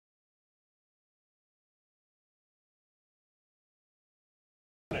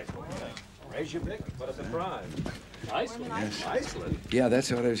Reykjavik? What a surprise. Iceland? Yes. Iceland? Yeah,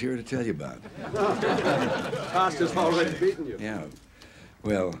 that's what I was here to tell you about. Costa's already beaten you. Yeah.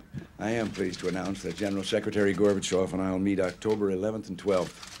 Well, I am pleased to announce that General Secretary Gorbachev and I will meet October 11th and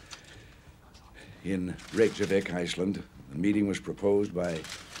 12th in Reykjavik, Iceland. The meeting was proposed by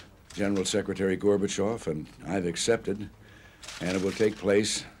General Secretary Gorbachev, and I've accepted, and it will take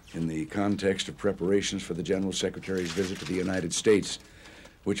place in the context of preparations for the General Secretary's visit to the United States,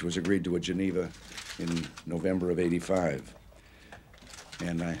 which was agreed to at Geneva in November of '85.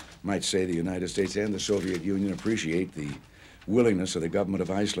 And I might say the United States and the Soviet Union appreciate the willingness of the government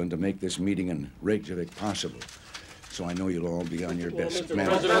of Iceland to make this meeting in Reykjavik possible. So I know you'll all be on your best Mr. manner.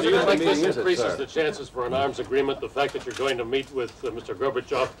 President, do you think this increases the chances for an arms agreement, the fact that you're going to meet with Mr.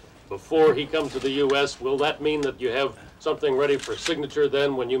 Gorbachev before he comes to the U.S.? Will that mean that you have something ready for signature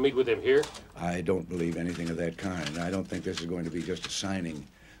then when you meet with him here? I don't believe anything of that kind. I don't think this is going to be just a signing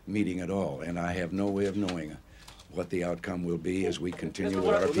meeting at all, and I have no way of knowing what the outcome will be as we continue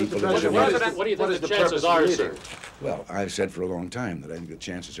with our people in Mr. Geneva. President, what do you think the chances are, sir? Well, I've said for a long time that I think the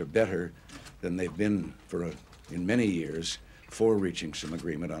chances are better than they've been in many years for reaching some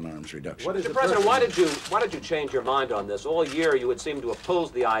agreement on arms reduction. Mr. President, why did you change your mind on this? All year you would seem to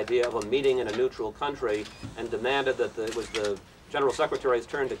oppose the idea of a meeting in a neutral country and demanded that it was the General Secretary's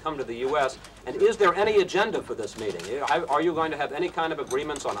turn to come to the U.S. And is there any agenda for this meeting? Are you going to have any kind of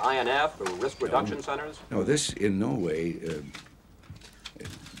agreements on INF or risk reduction centers? No, this in no way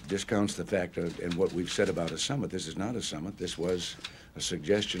discounts the fact and what we've said about a summit. This is not a summit. This was a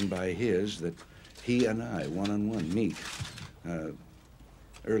suggestion by his that he and I, one-on-one, meet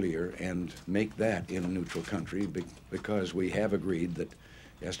earlier and make that in a neutral country because we have agreed that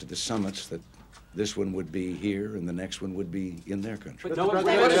as to the summits that this one would be here and the next one would be in their country. But no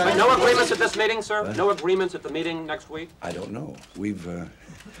agreements at this meeting, sir? No agreements at the meeting next week? I don't know.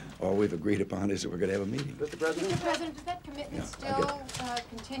 All we've agreed upon is that we're going to have a meeting. Mr. President, does that commitment still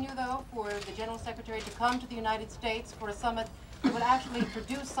continue, though, for the General Secretary to come to the United States for a summit that would actually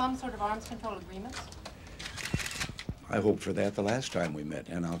produce some sort of arms control agreements? I hoped for that the last time we met,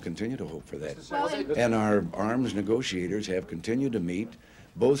 and I'll continue to hope for that. Well, And our arms negotiators have continued to meet.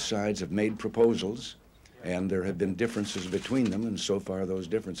 Both sides have made proposals, and there have been differences between them, and so far those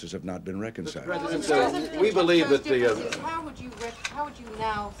differences have not been reconciled. We believe that How would you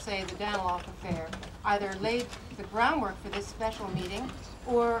now say the Danilov affair either laid the groundwork for this special meeting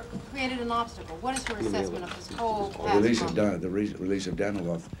or created an obstacle? What is your assessment of this whole The release of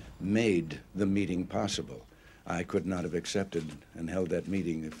Danilov made the meeting possible. I could not have accepted and held that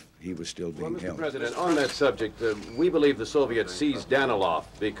meeting if he was still being held. Mr. President, on that subject, we believe the Soviets seized Danilov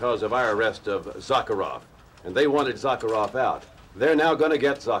because of our arrest of Zakharov, and they wanted Zakharov out. They're now going to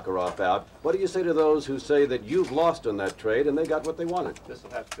get Zakharov out. What do you say to those who say that you've lost on that trade and they got what they wanted? This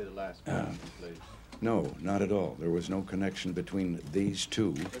will have to be the last question, please. No, not at all. There was no connection between these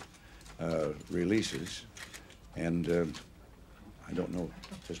two releases, and I don't know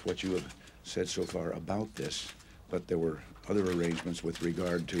just what you have said so far about this, but there were other arrangements with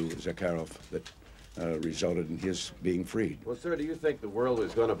regard to Zakharov that resulted in his being freed. Well, sir, do you think the world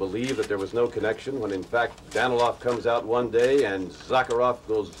is going to believe that there was no connection when, in fact, Danilov comes out one day and Zakharov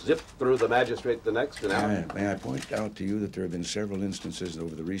goes zip through the magistrate the next and out? May I point out to you that there have been several instances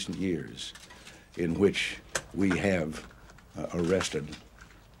over the recent years in which we have arrested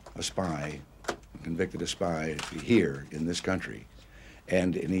a spy, convicted a spy here in this country.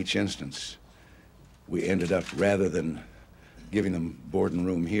 And in each instance, we ended up, rather than giving them board and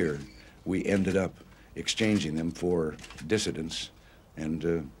room here, we ended up exchanging them for dissidents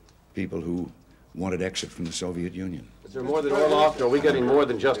and people who wanted exit from the Soviet Union. Is there more than Orlov? Are we getting more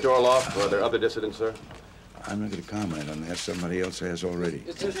than just Orlov? Or are there other dissidents, sir? I'm not going to comment on that. Somebody else has already.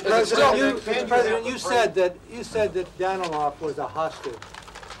 Mr. President, you said that Danilov was a hostage.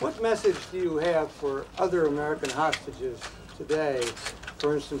 What message do you have for other American hostages today,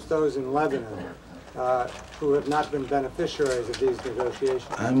 for instance, those in Lebanon, who have not been beneficiaries of these negotiations?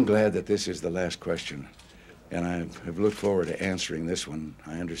 I'm glad that this is the last question, and I have looked forward to answering this one.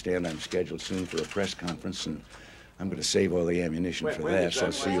 I understand I'm scheduled soon for a press conference, and I'm going to save all the ammunition for that, so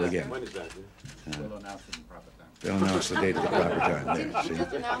I'll see you again. When is that? We'll announce it in proper time. They'll announce the date at the proper time there,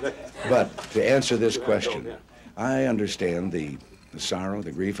 see? But to answer this question, I understand the sorrow,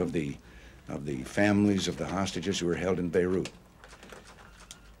 the grief of the families of the hostages who are held in Beirut.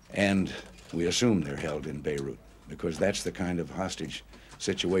 And we assume they're held in Beirut because that's the kind of hostage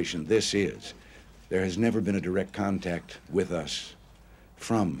situation this is. There has never been a direct contact with us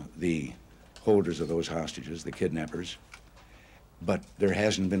from the holders of those hostages, the kidnappers, but there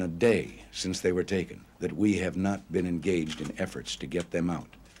hasn't been a day since they were taken that we have not been engaged in efforts to get them out.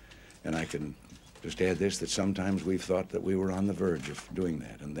 And I can just add this, that sometimes we've thought that we were on the verge of doing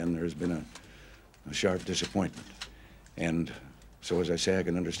that, and then there's been a sharp disappointment. And so, as I say, I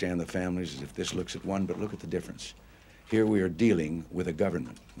can understand the families as if this looks at one, but look at the difference. Here we are dealing with a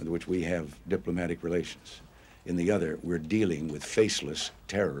government with which we have diplomatic relations. In the other, we're dealing with faceless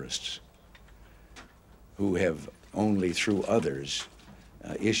terrorists who have only through others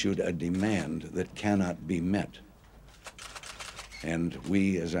issued a demand that cannot be met. And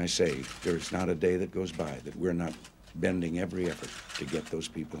we, as I say, there's not a day that goes by that we're not bending every effort to get those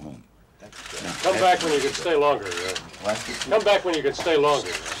people home. Come back when you can stay longer. Come back when you can stay longer.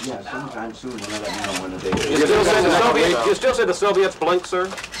 Yeah, sometime soon we'll let you know when the day You still say the Soviets blinked, sir?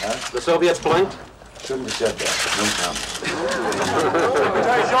 The Soviets blinked? Shouldn't have said that. No comment.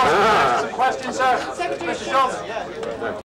 Secretary Schultz.